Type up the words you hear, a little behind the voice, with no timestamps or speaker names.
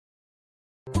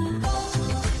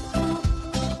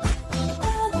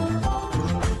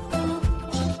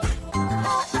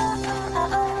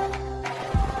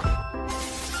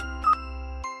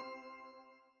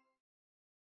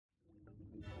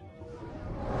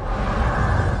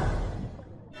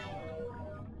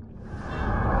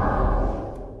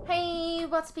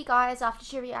what's up, guys? After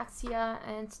she reacts here,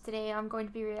 and today I'm going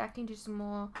to be reacting to some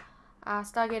more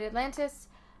Stargate Atlantis.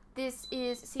 This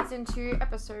is season 2,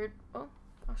 episode. Oh,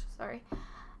 gosh, sorry.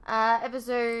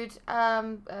 Episode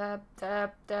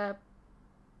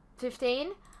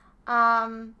 15.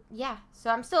 Yeah. So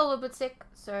I'm still a little bit sick,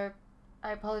 so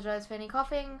I apologize for any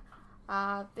coughing.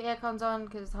 The aircon's on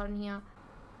because it's hot in here.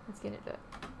 Let's get into it.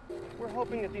 We're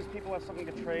hoping that these people have something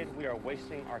to trade. We are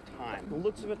wasting our time. The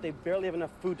looks of it, they barely have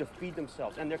enough food to feed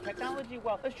themselves. And their technology,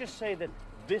 well, let's just say that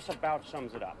this about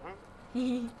sums it up, huh?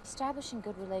 Establishing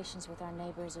good relations with our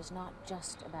neighbors is not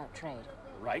just about trade.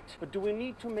 Right. But do we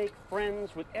need to make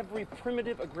friends with every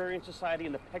primitive agrarian society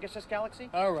in the Pegasus galaxy?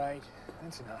 All right,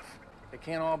 that's enough. They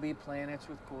can't all be planets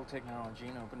with cool technology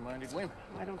and open-minded women.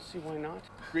 I don't see why not.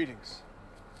 Greetings.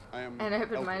 I am And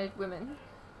open-minded women.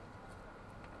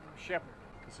 Sheppard.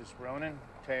 This is Ronan,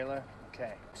 Taylor,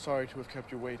 Kay. Sorry to have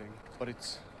kept you waiting, but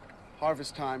it's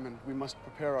harvest time and we must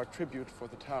prepare our tribute for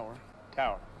the tower.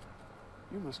 Tower.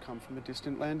 You must come from a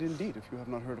distant land indeed if you have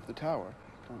not heard of the tower.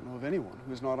 Don't know of anyone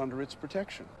who is not under its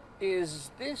protection.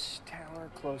 Is this tower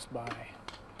close by? I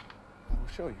will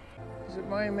show you. Is it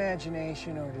my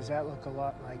imagination, or does that look a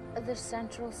lot like... The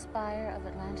central spire of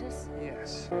Atlantis?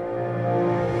 Yes.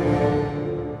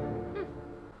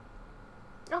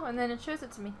 Oh, and then it shows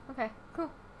it to me. Okay, cool.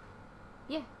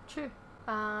 Yeah, true.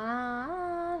 No,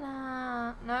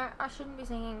 I shouldn't be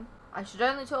singing. I should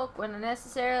only talk when I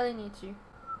necessarily need to.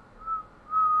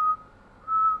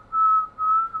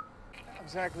 How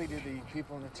exactly do the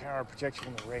people in the tower protect you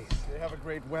from the Wraith? They have a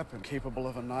great weapon capable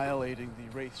of annihilating the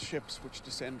Wraith ships which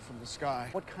descend from the sky.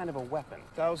 What kind of a weapon?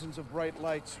 Thousands of bright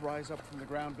lights rise up from the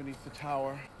ground beneath the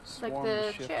tower, Like swarm the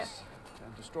the ships, ship.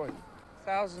 and destroy them.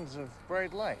 Thousands of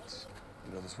bright lights.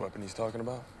 You know this weapon he's talking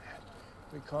about?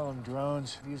 We call them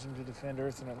drones. We use them to defend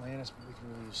Earth and Atlantis, but we can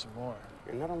really use some more.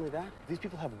 And not only that, these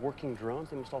people have working drones.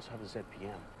 They must also have a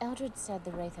ZPM. Eldred said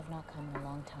the Wraith have not come in a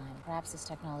long time. Perhaps this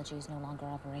technology is no longer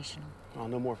operational. I'll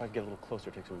know more if I get a little closer,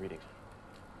 take some readings.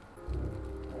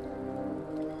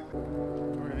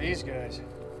 Who are these guys?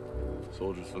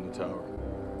 Soldiers from the tower.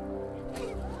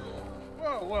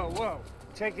 Whoa, whoa, whoa.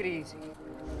 Take it easy.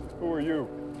 Who are you?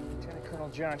 Lieutenant Colonel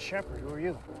John Sheppard. Who are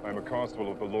you? I'm a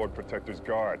constable of the Lord Protector's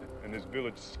Guard, and this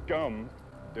village scum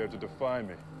dared to defy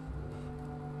me.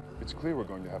 It's clear we're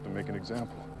going to have to make an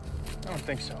example. I don't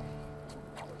think so.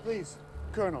 Please,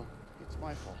 Colonel, it's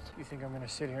my fault. You think I'm going to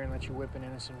sit here and let you whip an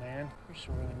innocent man? You're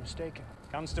sorely mistaken.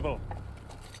 Constable,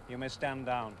 you may stand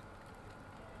down.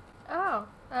 Oh,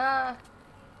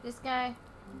 this guy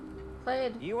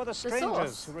played You are the source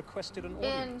strangers who requested an in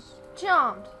audience.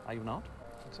 Charmed, Are you not?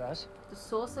 It's us. the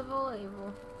source of all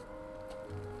evil.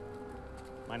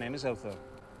 My name is Otho.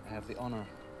 I have the honor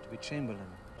to be Chamberlain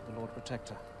to the Lord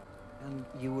Protector. And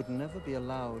you would never be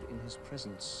allowed in his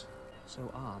presence, so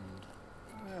armed.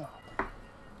 Well,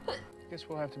 guess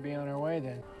we'll have to be on our way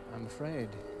then. I'm afraid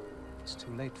it's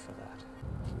too late for that.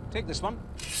 Take this one.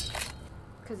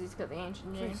 Because he's got the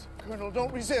ancient name. Please, Colonel,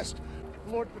 don't resist.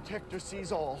 Lord Protector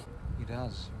sees all. He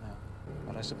does, you know.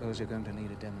 But I suppose you're going to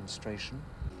need a demonstration.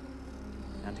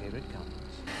 And here it comes.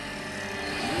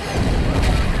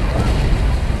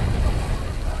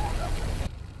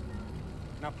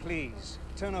 Now please,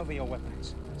 turn over your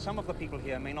weapons. Some of the people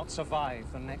here may not survive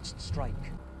the next strike.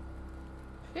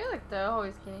 I feel like they're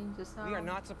always getting just We are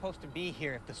not supposed to be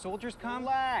here. If the soldiers come...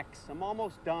 Relax. I'm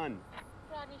almost done.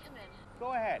 Rodney, come in.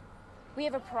 Go ahead. We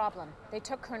have a problem. They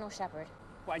took Colonel Sheppard.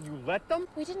 Why, you let them?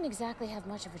 We didn't exactly have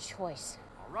much of a choice.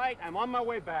 All right, I'm on my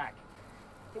way back.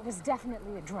 It was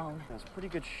definitely a drone. That's pretty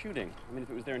good shooting. I mean, if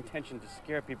it was their intention to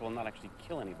scare people and not actually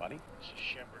kill anybody. This is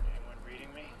Sheppard. Anyone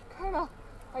reading me? Colonel,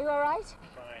 are you all right?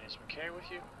 Fine. Is McKay with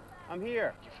you? I'm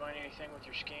here. Did you find anything with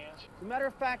your scans? As a matter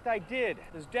of fact, I did.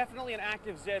 There's definitely an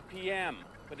active ZPM,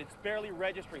 but it's barely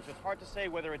registering, so it's hard to say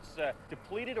whether it's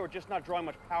depleted or just not drawing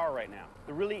much power right now.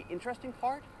 The really interesting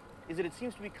part is that it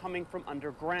seems to be coming from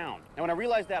underground. And when I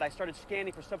realized that, I started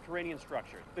scanning for subterranean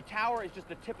structures. The tower is just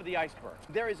the tip of the iceberg.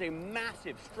 There is a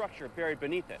massive structure buried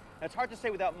beneath it. Now, it's hard to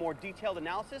say without more detailed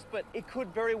analysis, but it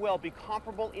could very well be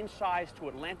comparable in size to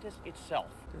Atlantis itself.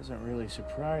 Doesn't really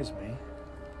surprise me.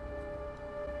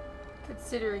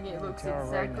 Considering it looks tower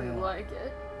right exactly now. like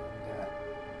it. And,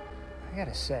 I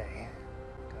gotta say,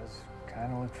 it does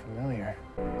kind of look familiar.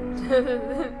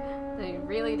 They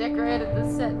really decorated the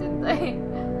set, didn't they?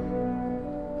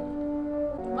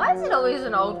 Why is it always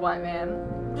an old white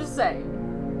man? Just saying.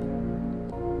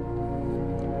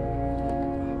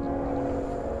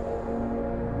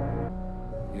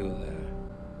 You there.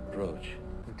 Approach.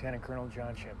 Lieutenant Colonel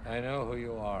John Sheppard. I know who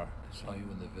you are. I saw you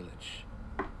in the village.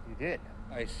 You did?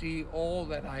 I see all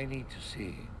that I need to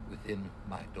see within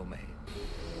my domain.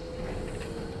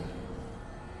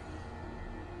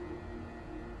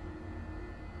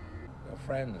 Your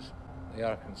friends, they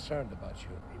are concerned about you.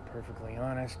 To be perfectly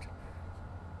honest,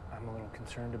 I'm a little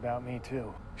concerned about me,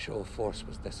 too. Show of force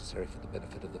was necessary for the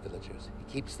benefit of the villagers.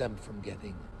 It keeps them from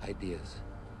getting ideas.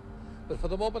 But for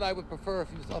the moment, I would prefer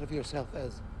if you thought of yourself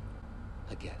as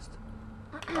a guest.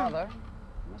 Father,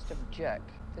 I must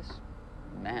object. This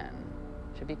man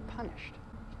should be punished.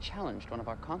 He challenged one of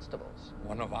our constables.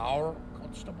 One of our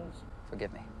constables?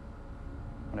 Forgive me.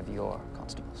 One of your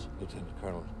constables. Lieutenant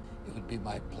Colonel, it would be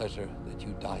my pleasure that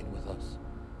you dine with us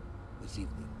this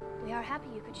evening. We are happy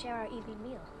you could share our evening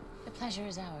meal. The pleasure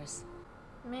is ours.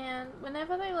 Man,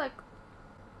 whenever they like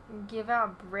give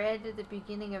out bread at the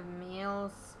beginning of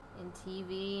meals in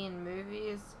TV and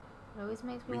movies, it always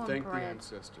makes me We want thank the bread.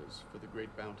 ancestors for the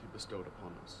great bounty bestowed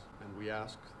upon us, and we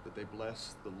ask that they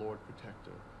bless the Lord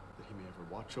Protector, that he may ever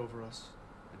watch over us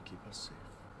and keep us safe.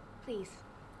 Please,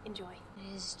 enjoy.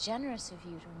 It is generous of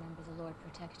you to remember the Lord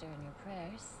Protector in your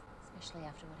prayers, especially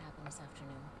after what happened this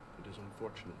afternoon. It is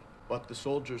unfortunate, but the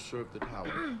soldiers serve the tower,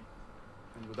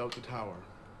 and without the tower,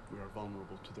 we are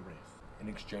vulnerable to the Wraith. In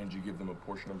exchange, you give them a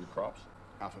portion of your crops?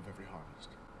 Half of every harvest.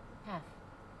 Half.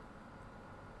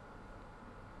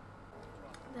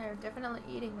 They're definitely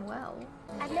eating well.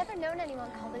 I've never known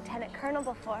anyone called Lieutenant Colonel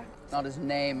before. Not his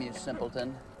name, you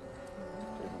simpleton.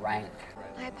 His rank.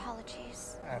 My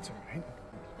apologies. That's all right.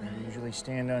 I usually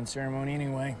stand on ceremony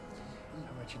anyway.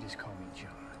 How about you just call me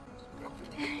John?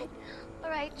 All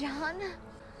right, John.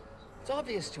 It's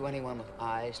obvious to anyone with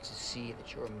eyes to see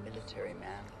that you're a military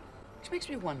man. Which makes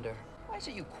me wonder, why is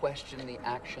it you question the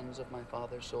actions of my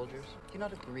father's soldiers? Do you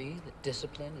not agree that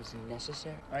discipline is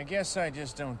necessary? I guess I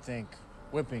just don't think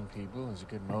whipping people is a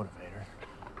good motivator.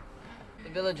 The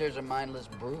villagers are mindless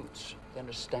brutes. They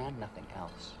understand nothing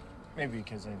else. Maybe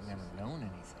because they've never known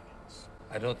anything else.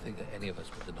 I don't think that any of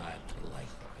us would deny it to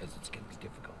life, as it can be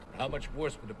difficult. How much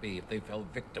worse would it be if they fell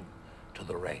victim to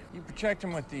the Wraith? You protect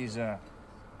them with these,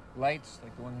 lights,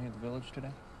 like the one here at the village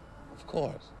today? Of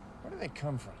course. Where do they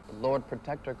come from? The Lord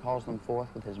Protector calls them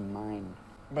forth with his mind.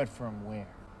 But from where?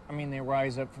 I mean, they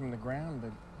rise up from the ground,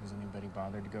 but has anybody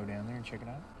bothered to go down there and check it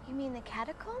out? You mean the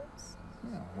catacombs?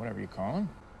 No, whatever you call them.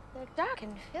 They're dark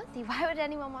and filthy. Why would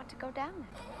anyone want to go down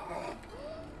there?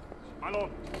 My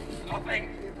lord,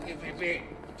 Nothing. Give me be.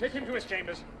 take him to his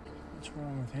chambers. What's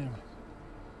wrong with him?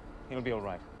 He'll be all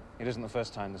right. It isn't the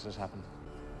first time this has happened.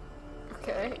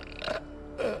 Okay.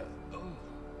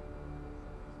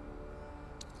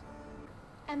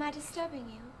 Am I disturbing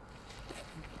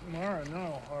you? Mara,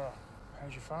 no.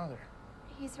 How's your father?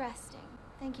 He's resting.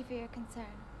 Thank you for your concern.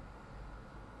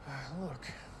 Look,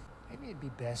 maybe it'd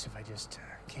be best if I just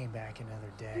came back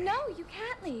another day. No, you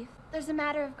can't leave. There's a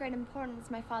matter of great importance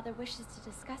my father wishes to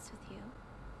discuss with you.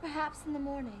 Perhaps in the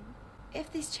morning.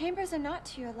 If these chambers are not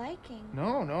to your liking...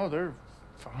 No, they're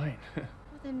fine. Well,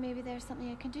 then maybe there's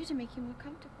something I can do to make you more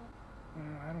comfortable.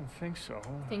 I don't think so.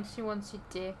 Thinks she wants your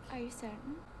dick. Are you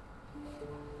certain?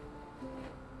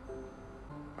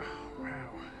 Wow.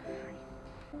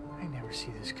 I never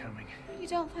see this coming. You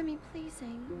don't find me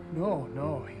pleasing.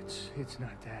 No, it's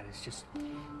not that. It's just...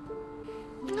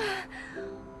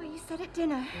 What you said at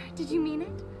dinner. Did you mean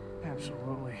it?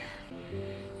 Absolutely.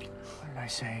 What did I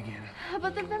say again?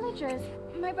 About the villagers.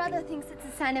 My brother thinks it's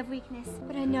a sign of weakness,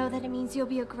 but I know that it means you'll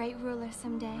be a great ruler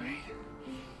someday.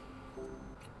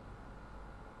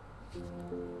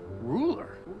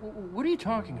 Ruler? What are you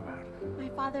talking about? My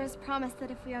father has promised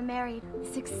that if we are married,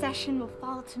 the succession will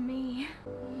fall to me.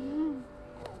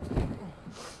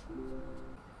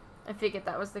 I figured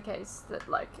that was the case, that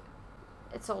like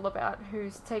it's all about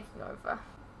who's taking over.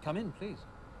 Come in, please.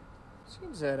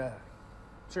 Seems that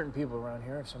certain people around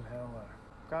here have somehow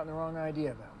gotten the wrong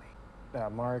idea about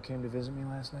me. Mara came to visit me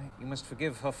last night. You must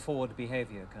forgive her forward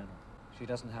behavior, Colonel. She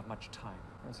doesn't have much time.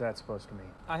 What's that supposed to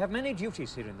mean? I have many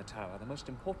duties here in the tower, the most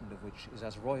important of which is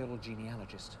as royal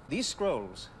genealogist. These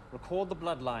scrolls record the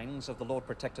bloodlines of the Lord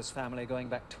Protector's family going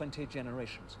back 20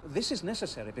 generations. This is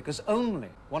necessary because only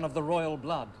one of the royal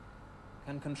blood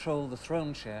can control the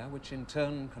throne chair, which in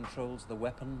turn controls the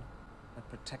weapon that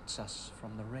protects us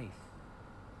from the Wraith.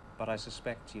 But I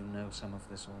suspect you know some of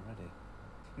this already.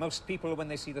 Most people, when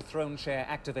they see the throne chair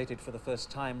activated for the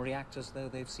first time, react as though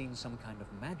they've seen some kind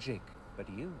of magic. But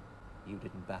you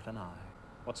didn't bat an eye.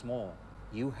 What's more,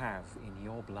 you have in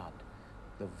your blood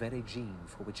the very gene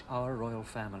for which our royal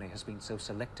family has been so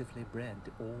selectively bred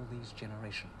all these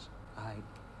generations. I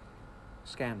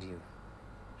scanned you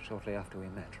shortly after we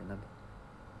met, remember?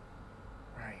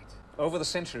 Right. Over the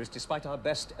centuries, despite our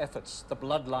best efforts, the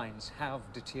bloodlines have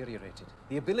deteriorated.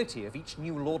 The ability of each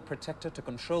new Lord Protector to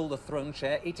control the throne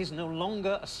chair, it is no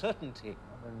longer a certainty.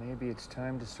 Well, then maybe it's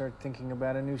time to start thinking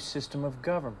about a new system of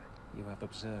government. You have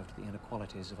observed the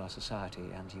inequalities of our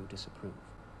society, and you disapprove.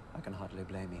 I can hardly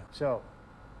blame you. So,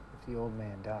 if the old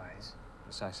man dies...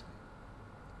 Precisely.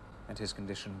 And his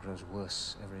condition grows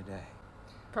worse every day.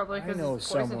 Probably I because know it's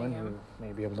poisoning someone him. who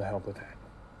may be able to help with that.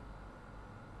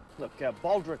 Look,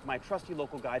 Baldric, my trusty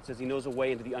local guide, says he knows a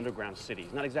way into the underground city.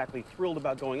 He's not exactly thrilled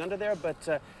about going under there, but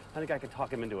I think I can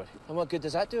talk him into it. And what good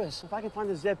does that do us? If I can find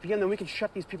the ZPM, then we can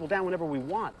shut these people down whenever we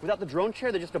want. Without the drone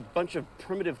chair, they're just a bunch of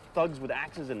primitive thugs with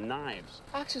axes and knives.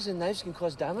 Axes and knives can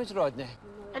cause damage, Rodney.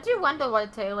 I do wonder why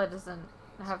Taylor doesn't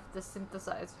have the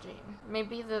synthesized gene.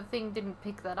 Maybe the thing didn't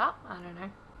pick that up? I don't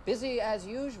know. Busy as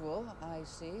usual, I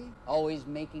see. Always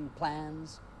making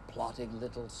plans, plotting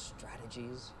little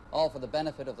strategies. All for the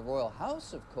benefit of the royal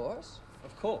house, of course.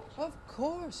 Of course. Of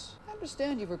course. I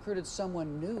understand you've recruited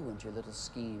someone new into your little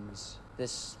schemes.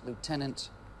 This Lieutenant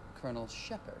Colonel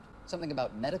Sheppard. Something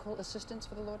about medical assistance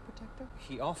for the Lord Protector?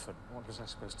 He offered. What was I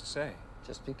supposed to say?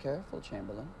 Just be careful,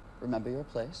 Chamberlain. Remember your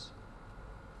place.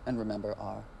 And remember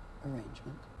our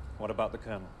arrangement. What about the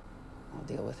Colonel? I'll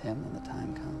deal with him when the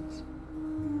time comes.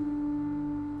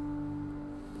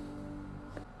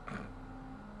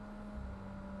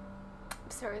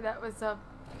 Sorry, that was a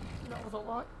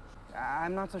lot.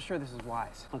 I'm not so sure this is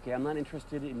wise. Okay, I'm not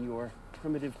interested in your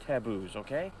primitive taboos,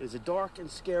 okay? It's a dark and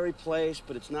scary place,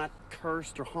 but it's not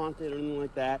cursed or haunted or anything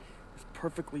like that. It's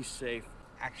perfectly safe.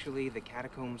 Actually, the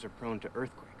catacombs are prone to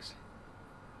earthquakes.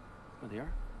 Oh, they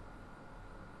are?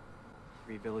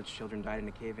 3 village children died in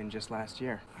a cave-in just last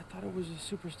year. I thought it was a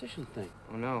superstition thing.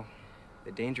 Oh no,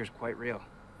 the danger's quite real.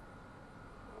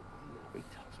 Now he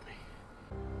tells me.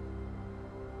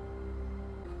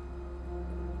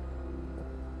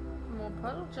 More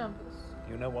puddle jumpers.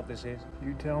 You know what this is?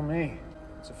 You tell me.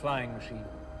 It's a flying machine.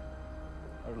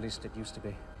 Or at least it used to be.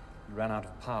 It ran out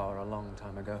of power a long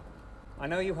time ago. I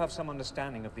know you have some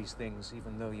understanding of these things,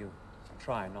 even though you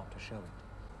try not to show it.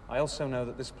 I also know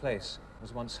that this place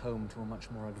was once home to a much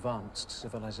more advanced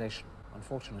civilization.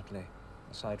 Unfortunately,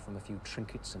 aside from a few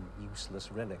trinkets and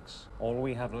useless relics, all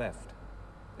we have left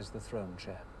is the throne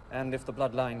chair. And if the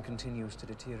bloodline continues to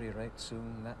deteriorate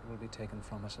soon, that will be taken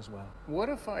from us as well. What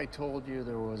if I told you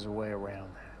there was a way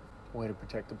around that? A way to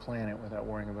protect the planet without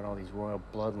worrying about all these royal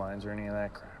bloodlines or any of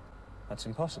that crap? That's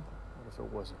impossible. What if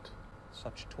it wasn't?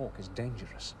 Such talk is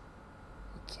dangerous.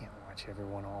 You can't watch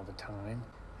everyone all the time.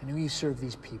 I know you serve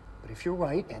these people, but if you're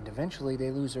right, and eventually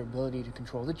they lose their ability to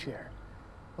control the chair,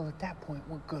 well, at that point,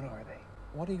 what good are they?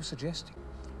 What are you suggesting?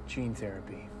 Gene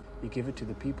therapy. You give it to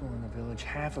the people in the village,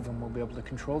 half of them will be able to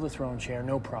control the throne chair,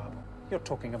 no problem. You're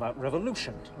talking about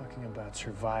revolution. I'm talking about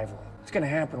survival. It's gonna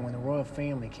happen when the royal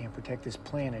family can't protect this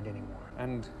planet anymore.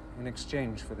 And in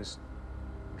exchange for this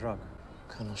drug.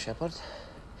 Colonel Sheppard,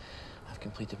 I've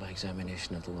completed my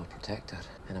examination of the Lord Protector,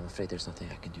 and I'm afraid there's nothing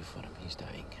I can do for him. He's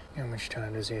dying. How much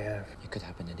time does he have? It could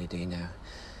happen any day now.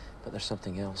 But there's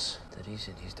something else. The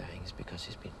reason he's dying is because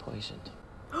he's been poisoned.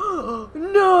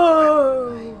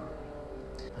 No!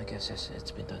 I guess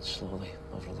it's been done slowly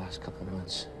over the last couple of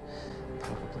months.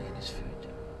 Probably in his food.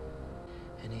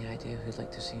 Any idea who'd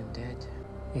like to see him dead?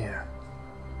 Yeah,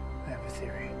 I have a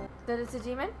theory. That it's a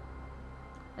demon?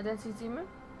 Identity demon?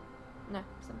 No,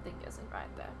 something isn't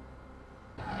right there.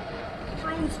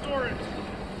 Drone storage!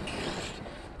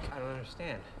 I don't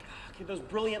understand. Okay, those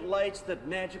brilliant lights that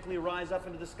magically rise up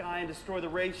into the sky and destroy the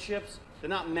Wraith ships, they're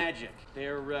not magic.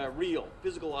 They're real,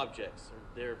 physical objects.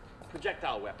 They're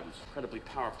projectile weapons, incredibly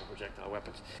powerful projectile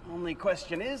weapons. Only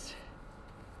question is,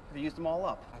 have you used them all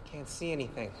up? I can't see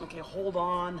anything. Okay, hold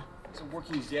on. There's a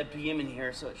working ZPM in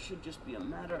here, so it should just be a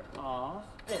matter of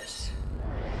this.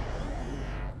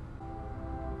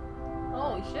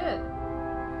 Holy shit.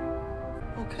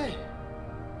 Okay.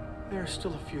 There are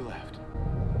still a few left.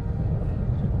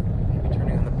 Maybe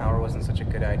turning on the power wasn't such a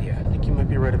good idea. I think you might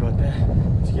be right about that.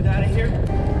 Let's get out of here.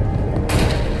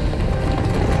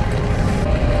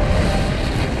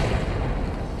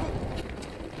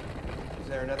 Is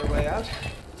there another way out?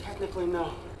 Technically,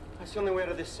 no. That's the only way out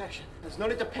of this section. There's no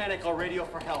need to panic. I'll radio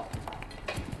for help.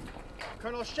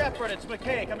 Colonel Sheppard, it's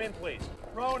McKay. Come in, please.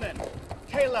 Ronan,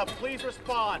 Caleb, please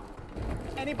respond.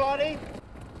 Anybody?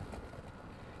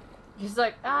 He's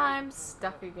like, I'm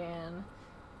stuck again.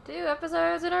 2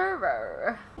 episodes in a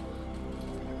row.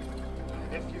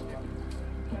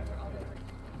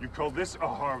 You call this a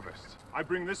harvest? I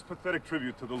bring this pathetic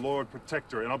tribute to the Lord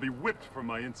Protector, and I'll be whipped for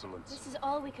my insolence. This is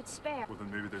all we could spare. Well,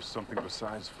 then maybe there's something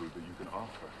besides food that you can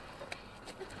offer.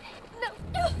 No,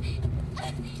 no!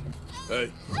 Hey.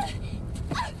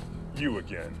 You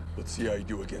again. Let's see how you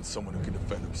do against someone who can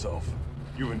defend himself.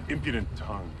 You have an impudent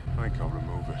tongue. I think I'll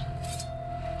remove it.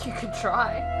 You could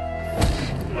try.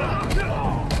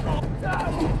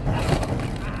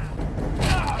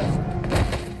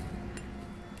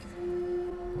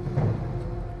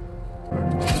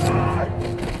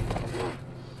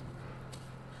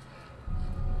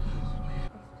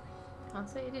 I'd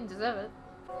say you didn't deserve it.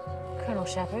 Colonel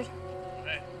Sheppard,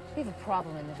 we have a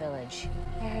problem in the village.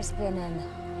 There has been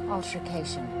an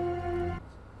altercation.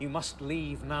 You must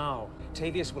leave now.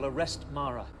 Tavius will arrest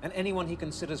Mara, and anyone he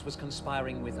considers was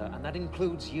conspiring with her, and that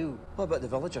includes you. What about the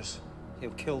villagers?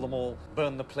 He'll kill them all,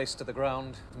 burn the place to the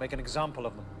ground, make an example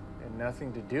of them. And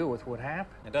nothing to do with what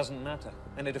happened. It doesn't matter.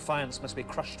 Any defiance must be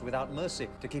crushed without mercy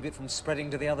to keep it from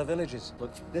spreading to the other villages.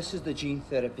 Look, this is the gene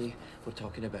therapy we're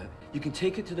talking about. You can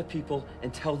take it to the people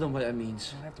and tell them what it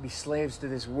means. We don't have to be slaves to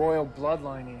this royal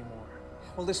bloodline anymore.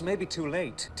 Well, this may be too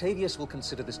late. Tavius will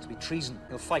consider this to be treason.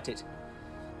 He'll fight it.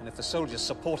 And if the soldiers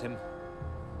support him...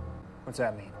 What's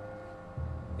that mean?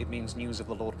 It means news of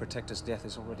the Lord Protector's death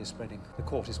is already spreading. The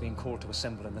court is being called to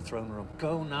assemble in the throne room.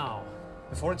 Go now,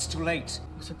 before it's too late.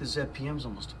 Looks like the ZPM's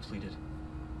almost depleted.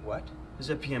 What?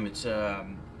 The ZPM, it's,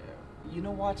 You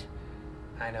know what?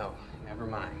 I know. Never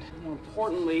mind. More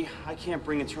importantly, I can't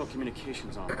bring internal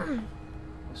communications on.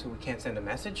 So we can't send a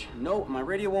message? No, my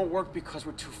radio won't work because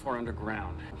we're too far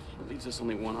underground. It leaves us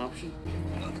only one option.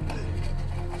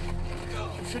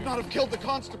 You should not have killed the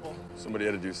constable. Somebody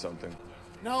had to do something.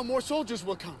 Now more soldiers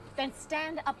will come. Then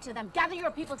stand up to them. Gather your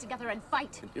people together and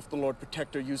fight. And if the Lord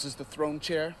Protector uses the throne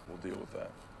chair, we'll deal with that.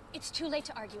 It's too late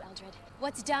to argue, Eldred.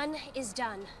 What's done is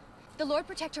done. The Lord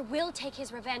Protector will take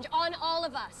his revenge on all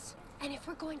of us. And if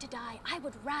we're going to die, I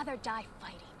would rather die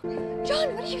fighting.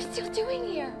 John, what are you still doing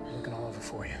here? I'm looking all over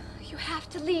for you. You have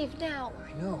to leave now.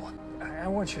 I know. I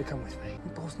want you to come with me.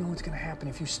 We both know what's going to happen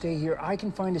if you stay here. I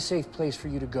can find a safe place for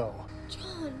you to go.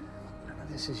 John. None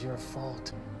of this is your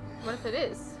fault. What if it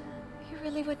is? You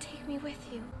really would take me with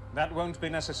you. That won't be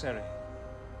necessary.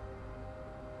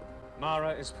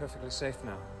 Mara is perfectly safe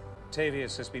now.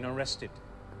 Tavius has been arrested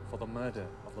for the murder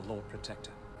of the Lord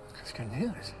Protector. That's good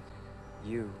news.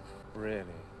 You really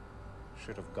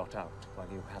should have got out while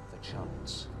you had the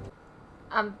chance.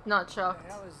 I'm not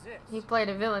shocked. He played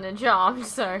a villain in Charmed,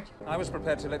 so... I was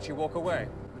prepared to let you walk away,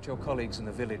 but your colleagues in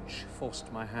the village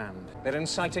forced my hand. They're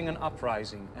inciting an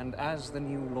uprising, and as the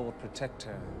new Lord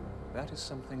Protector, that is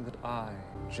something that I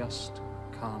just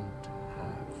can't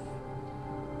have.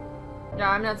 No,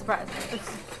 I'm not surprised.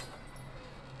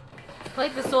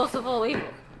 Played the source of all evil.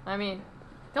 I mean,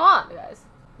 come on, guys.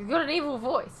 He's got an evil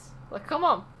voice. Like, come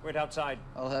on. Wait outside.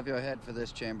 I'll have your head for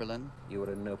this, Chamberlain. You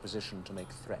are in no position to make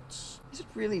threats. Is it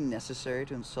really necessary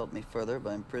to insult me further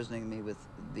by imprisoning me with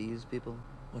these people?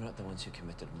 We're not the ones who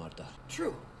committed murder.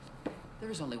 True. There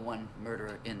is only one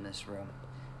murderer in this room.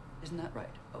 Isn't that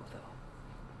right, Otho?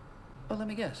 Oh, let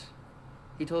me guess.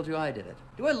 He told you I did it.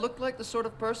 Do I look like the sort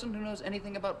of person who knows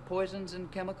anything about poisons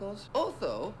and chemicals?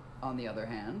 Otho, on the other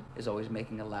hand, is always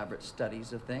making elaborate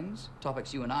studies of things,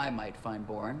 topics you and I might find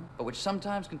boring, but which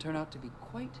sometimes can turn out to be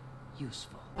quite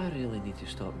useful. I really need to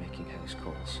stop making house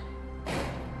calls.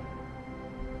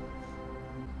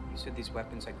 You said these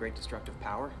weapons had great destructive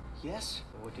power? Yes?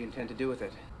 What do you intend to do with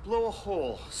it? Blow a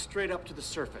hole straight up to the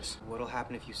surface. What'll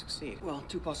happen if you succeed? Well,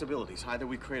 two possibilities. Either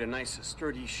we create a nice,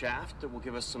 sturdy shaft that will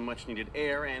give us some much-needed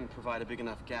air and provide a big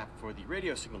enough gap for the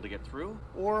radio signal to get through,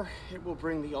 or it will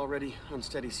bring the already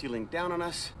unsteady ceiling down on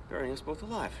us, burying us both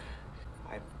alive.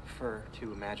 I prefer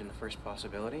to imagine the first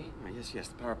possibility. Yes,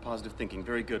 the power of positive thinking.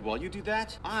 Very good. While you do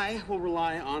that, I will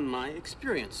rely on my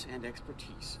experience and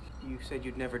expertise. You said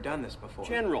you'd never done this before.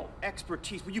 General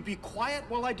expertise. Will you be quiet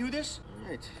while I do this? All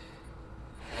right.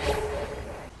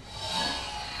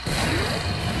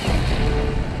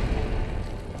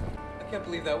 I can't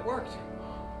believe that worked.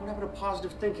 What happened to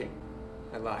positive thinking?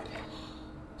 I lied.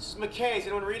 This is McKay. Is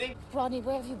anyone reading? Rodney,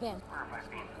 where have you been?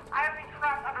 I have been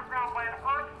trapped underground by an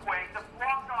earthquake that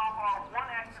blocked off our one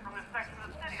exit from this section of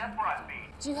the city. That's where I've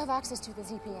been. Do you have access to the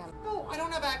ZPM? No, I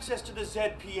don't have access to the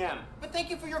ZPM. But thank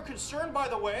you for your concern, by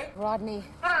the way. Rodney.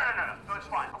 No, it's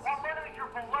fine. While learning that your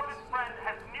beloved friend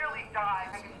has nearly died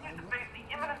and continues to face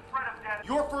the imminent threat of death...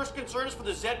 Your first concern is for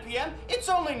the ZPM? It's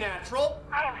only natural.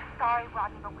 I am sorry,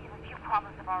 Rodney, but we have a few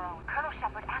problems of our own. Colonel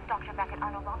Sheppard and Dr. Beckett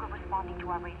are no longer responding to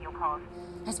our radio calls.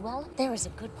 As well, there is a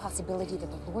good possibility that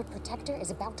the Lord Protector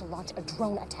is about to launch a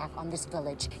drone attack on this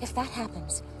village. If that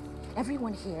happens,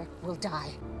 everyone here will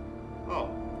die. Oh.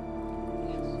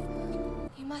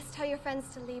 You must tell your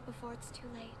friends to leave before it's too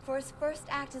late. For his first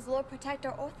act as Lord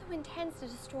Protector, Ortho intends to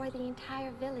destroy the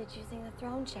entire village using the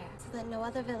throne chair, so that no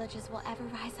other villages will ever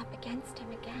rise up against him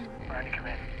again. Ready, come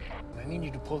in. I need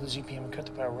you to pull the ZPM and cut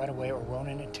the power right away, or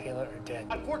Ronan and Taylor are dead.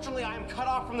 Unfortunately, I am cut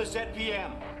off from the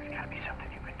ZPM. There's gotta be something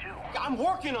you can do. I'm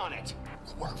working on it.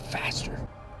 Work faster.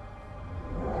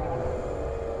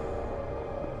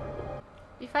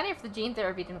 It'd be funny if the gene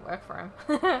therapy didn't work for him.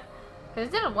 Because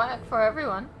it didn't work for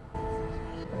everyone.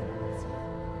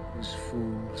 Those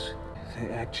fools, they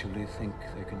actually think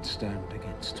they can stand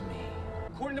against me.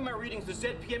 According to my readings, the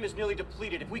ZPM is nearly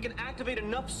depleted. If we can activate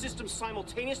enough systems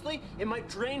simultaneously, it might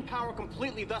drain power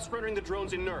completely, thus rendering the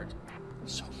drones inert.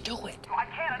 So do it. I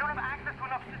can't. I don't have access to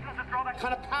enough systems to draw that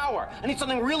Kind of power. I need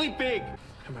something really big.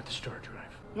 How about the star drive?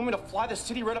 You want me to fly the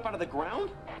city right up out of the ground?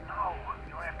 No,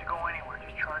 you don't have to go anywhere.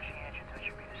 Just charge the engines. That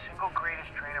should be the single greatest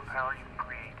drain of power you can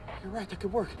create. You're right, that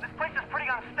could work. This place is pretty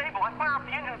unstable. I fire up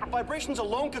the engines. The vibrations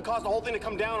alone could cause the whole thing to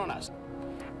come down on us.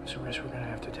 It's a risk we're gonna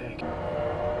have to take.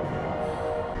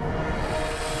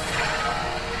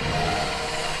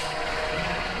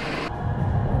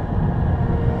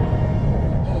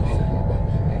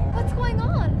 What's going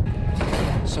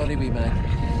on? Sorry, wee man.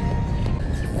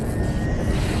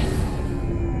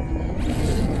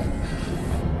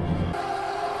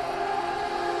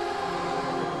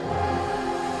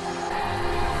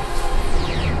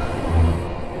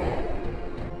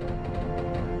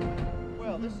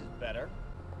 Well, this is better.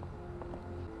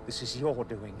 This is your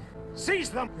doing. Seize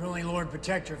them! You're only Lord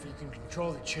Protector if you can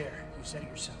control the chair. You said it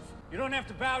yourself. You don't have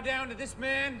to bow down to this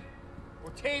man,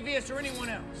 or Tavius, or anyone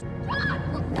else.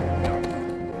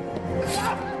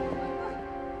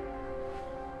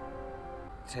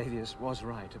 Tavius was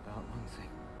right about one thing.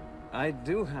 I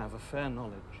do have a fair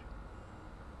knowledge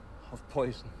of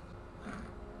poison.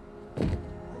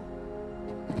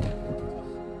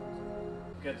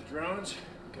 Got the drones,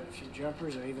 got a few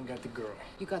jumpers, I even got the girl.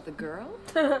 You got the girl?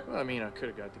 Well, I mean, I could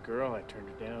have got the girl, I turned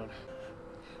her down.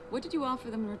 What did you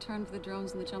offer them in return for the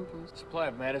drones and the jumpers? Supply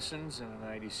of medicines and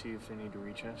an IDC if they need to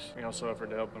reach us. We also offered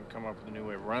to help them come up with a new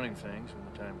way of running things when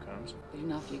the time comes. They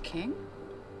didn't offer you king?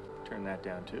 Turn that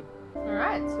down too.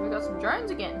 Alright, so we got some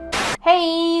drones again.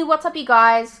 Hey, what's up you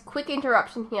guys? Quick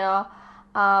interruption here.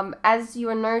 As you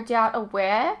are no doubt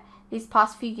aware, these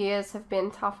past few years have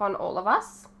been tough on all of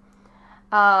us.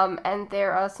 And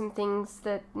there are some things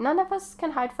that none of us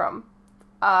can hide from.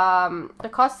 The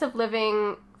cost of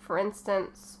living, for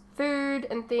instance, food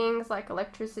and things like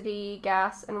electricity,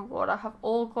 gas, and water have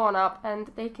all gone up, and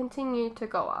they continue to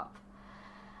go up.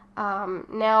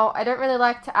 Now, I don't really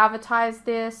like to advertise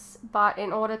this, but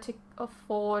in order to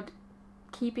afford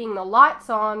keeping the lights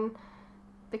on,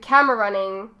 the camera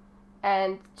running,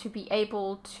 and to be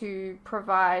able to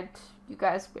provide you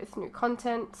guys with new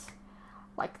content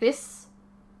like this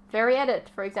very edit,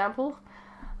 for example,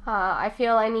 I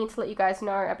feel I need to let you guys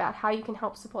know about how you can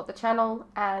help support the channel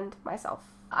and myself.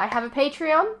 I have a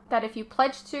Patreon that if you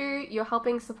pledge to, you're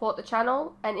helping support the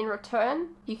channel, and in return,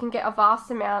 you can get a vast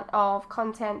amount of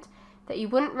content that you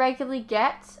wouldn't regularly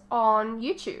get on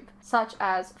YouTube, such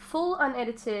as full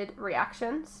unedited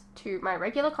reactions to my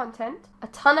regular content, a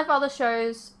ton of other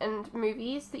shows and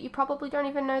movies that you probably don't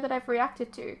even know that I've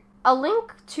reacted to. A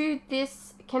link to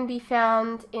this can be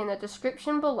found in the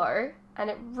description below, and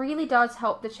it really does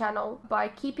help the channel by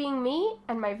keeping me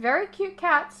and my very cute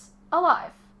cats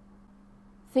alive.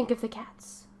 Think of the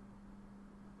cats.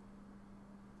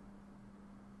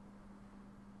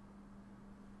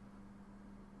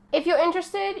 If you're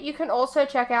interested, you can also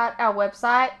check out our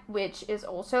website, which is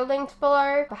also linked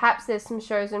below. Perhaps there's some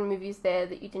shows and movies there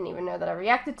that you didn't even know that I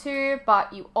reacted to,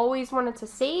 but you always wanted to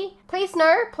see. Please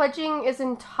know, pledging is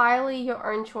entirely your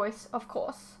own choice, of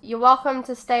course. You're welcome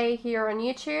to stay here on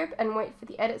YouTube and wait for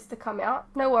the edits to come out.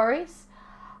 No worries.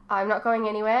 I'm not going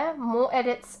anywhere. More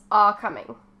edits are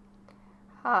coming.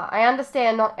 I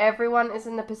understand not everyone is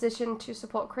in the position to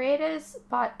support creators,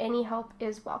 but any help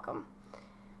is welcome.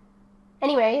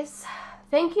 Anyways,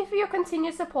 thank you for your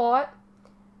continued support,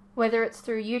 whether it's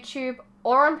through YouTube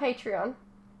or on Patreon.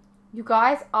 You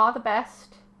guys are the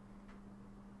best.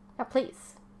 Now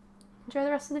please, enjoy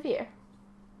the rest of the video.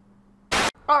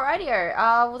 Alrighty-o,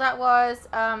 well that was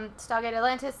Stargate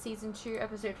Atlantis Season 2,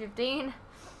 Episode 15.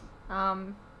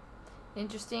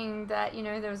 Interesting that, you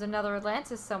know, there was another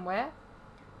Atlantis somewhere.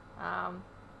 I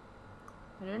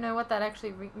don't know what that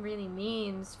actually really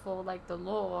means for, like, the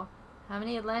lore. How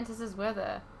many Atlantises were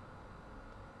there?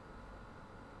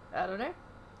 I don't know.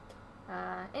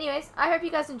 Anyways, I hope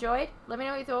you guys enjoyed. Let me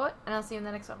know what you thought, and I'll see you in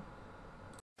the next one.